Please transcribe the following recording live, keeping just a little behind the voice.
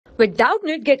With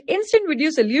Doubtnut, get instant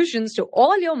video solutions to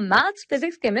all your maths,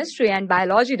 physics, chemistry, and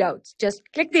biology doubts. Just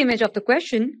click the image of the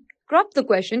question, crop the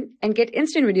question, and get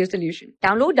instant video solution.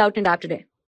 Download Doubtnut app today.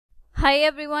 Hi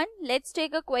everyone, let's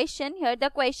take a question. Here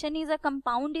the question is, a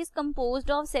compound is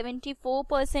composed of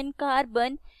 74%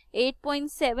 carbon,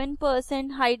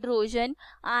 8.7% hydrogen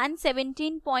and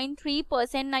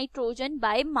 17.3% nitrogen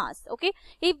by mass. Okay,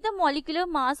 if the molecular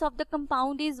mass of the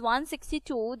compound is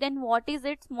 162, then what is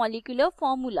its molecular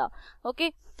formula?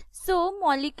 Okay, so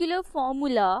molecular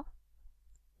formula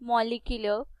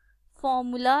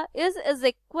is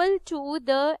equal to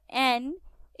the N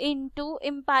into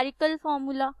empirical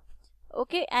formula.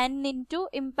 Okay, N into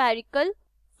empirical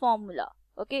formula.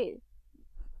 Okay,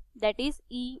 that is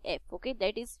EF. Okay,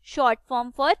 that is short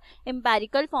form for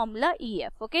empirical formula,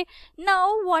 EF. Okay,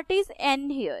 now what is N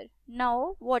here?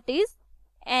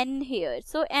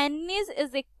 So N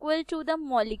is equal to the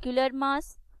molecular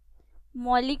mass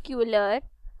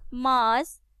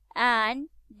and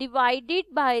divided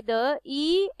by the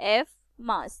EF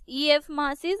mass. EF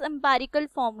mass is empirical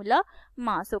formula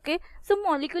mass. Okay, so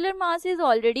molecular mass is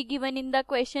already given in the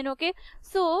question. Okay,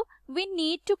 so we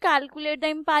need to calculate the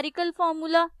empirical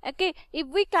formula. Okay, if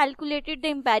we calculated the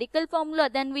empirical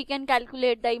formula, then we can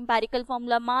calculate the empirical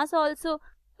formula mass also.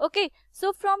 Okay,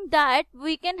 so from that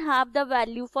we can have the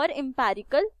value for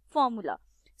empirical formula.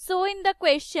 So in the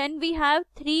question we have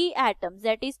 3 atoms,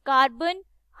 that is carbon,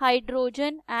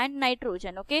 hydrogen and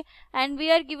nitrogen. Okay, and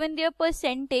we are given their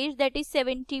percentage, that is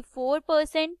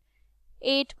 74%,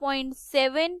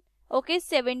 8.7, okay,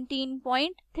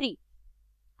 17.3.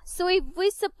 so if we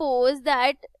suppose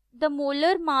that the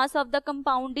molar mass of the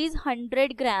compound is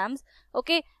 100 grams,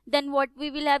 okay, then what we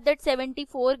will have, that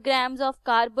 74 grams of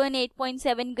carbon,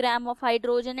 8.7 gram of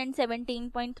hydrogen and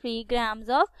 17.3 grams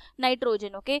of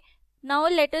nitrogen. Okay, now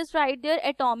let us write their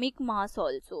atomic mass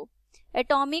also.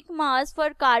 Atomic mass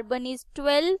for carbon is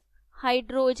 12,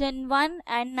 hydrogen 1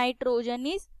 and nitrogen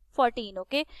is 14.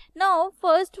 Okay, now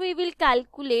first we will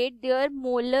calculate their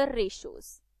molar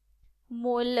ratios.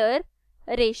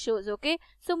 Okay,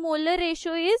 so molar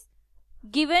ratio is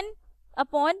given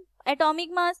upon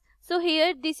atomic mass. So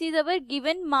here this is our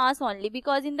given mass only,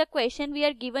 because in the question we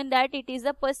are given that it is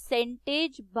a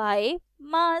percentage by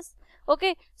mass.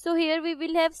 Okay, so here we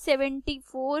will have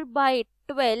 74 by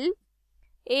 12,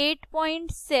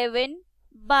 8.7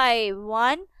 by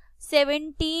 1,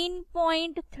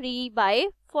 17.3 by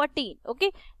 14.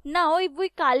 Okay, now if we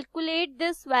calculate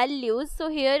this values, so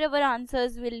here our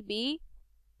answers will be,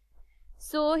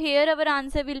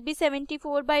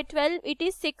 74 by 12, it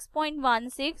is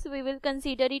 6.16. we will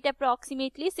consider it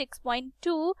approximately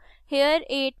 6.2. here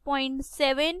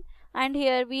 8.7 and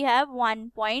here we have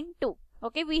 1.2.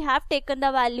 Okay, we have taken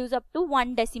the values up to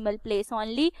 1 decimal place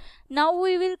only. Now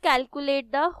we will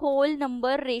calculate the whole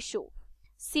number ratio,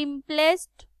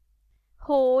 simplest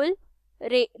whole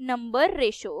number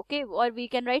ratio. Okay, or we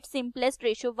can write simplest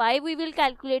ratio. Why we will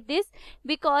calculate this?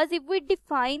 Because if we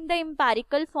define the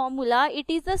empirical formula, it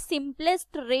is the simplest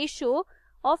ratio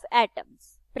of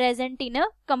atoms present in a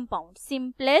compound.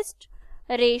 Simplest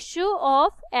ratio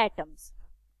of atoms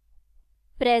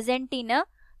present in a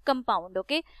compound.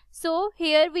 Okay, so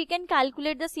here we can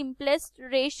calculate the simplest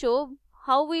ratio.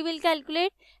 How we will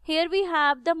calculate? Here we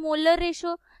have the molar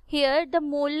ratio. Here the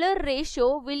molar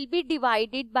ratio will be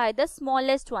divided by the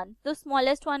smallest one. The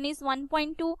smallest one is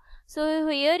 1.2. so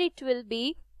here it will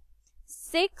be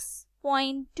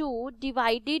 6.2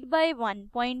 divided by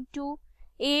 1.2,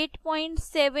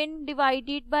 8.7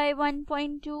 divided by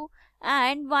 1.2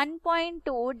 and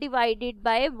 1.2 divided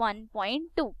by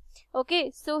 1.2.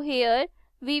 Okay, so here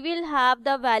we will have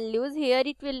the values. Here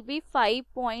it will be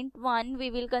 5.1.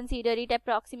 we will consider it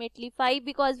approximately 5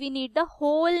 because we need the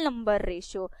whole number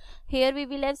ratio. Here we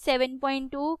will have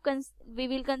 7.2. we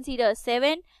will consider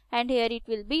 7 and here it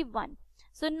will be 1.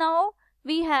 So now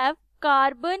we have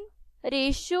carbon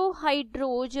ratio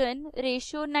hydrogen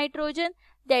ratio nitrogen,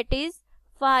 that is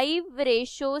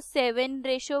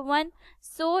 5:7:1.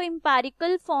 so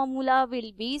empirical formula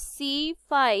will be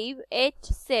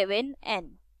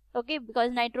C5H7N. Okay,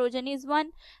 because nitrogen is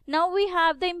 1. Now we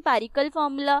have the empirical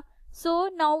formula. So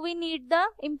now we need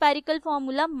the empirical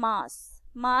formula mass.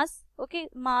 Okay,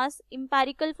 mass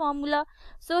empirical formula.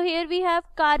 So here we have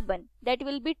carbon, that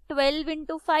will be 12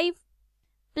 into 5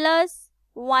 plus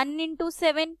 1 into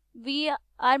 7. We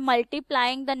are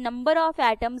multiplying the number of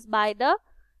atoms by the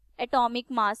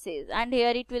atomic masses and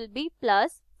here it will be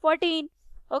plus 14.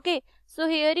 Okay, so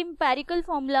here empirical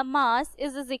formula mass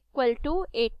is equal to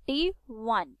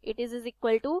 81. It is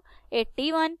equal to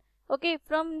 81. Okay,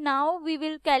 from now we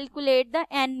will calculate the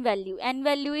N value. N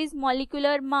value is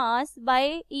molecular mass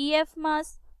by EF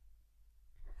mass.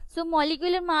 So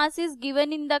molecular mass is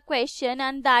given in the question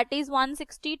and that is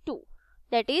 162.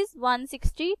 That is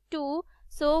 162.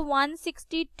 So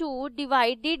 162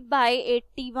 divided by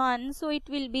 81. So it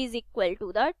will be is equal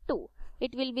to the 2.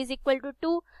 It will be is equal to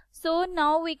 2. So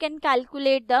now we can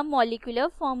calculate the molecular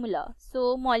formula.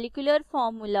 So molecular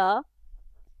formula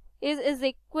is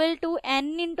equal to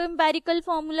n into empirical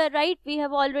formula, right? We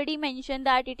have already mentioned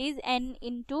that it is n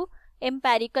into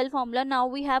empirical formula. Now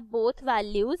we have both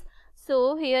values.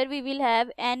 So here we will have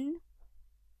n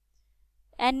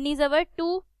is our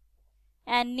 2,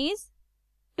 n is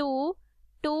 2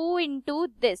 into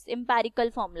this empirical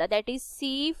formula, that is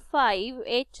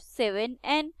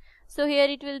C5H7N. So here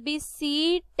it will be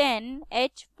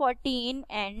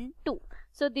C10H14N2.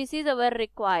 So this is our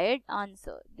required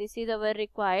answer. This is our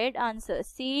required answer.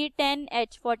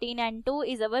 C10H14N2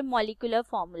 is our molecular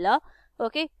formula.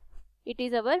 Okay, it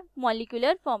is our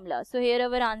molecular formula. So here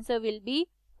our answer will be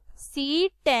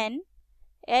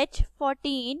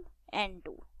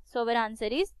C10H14N2. So our answer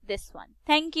is this one.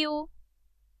 Thank you.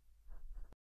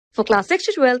 For class 6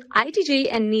 to 12, IIT JEE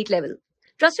and NEET level.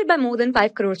 Trusted by more than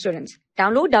 5 crore students.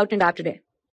 Download Doubtnut app today.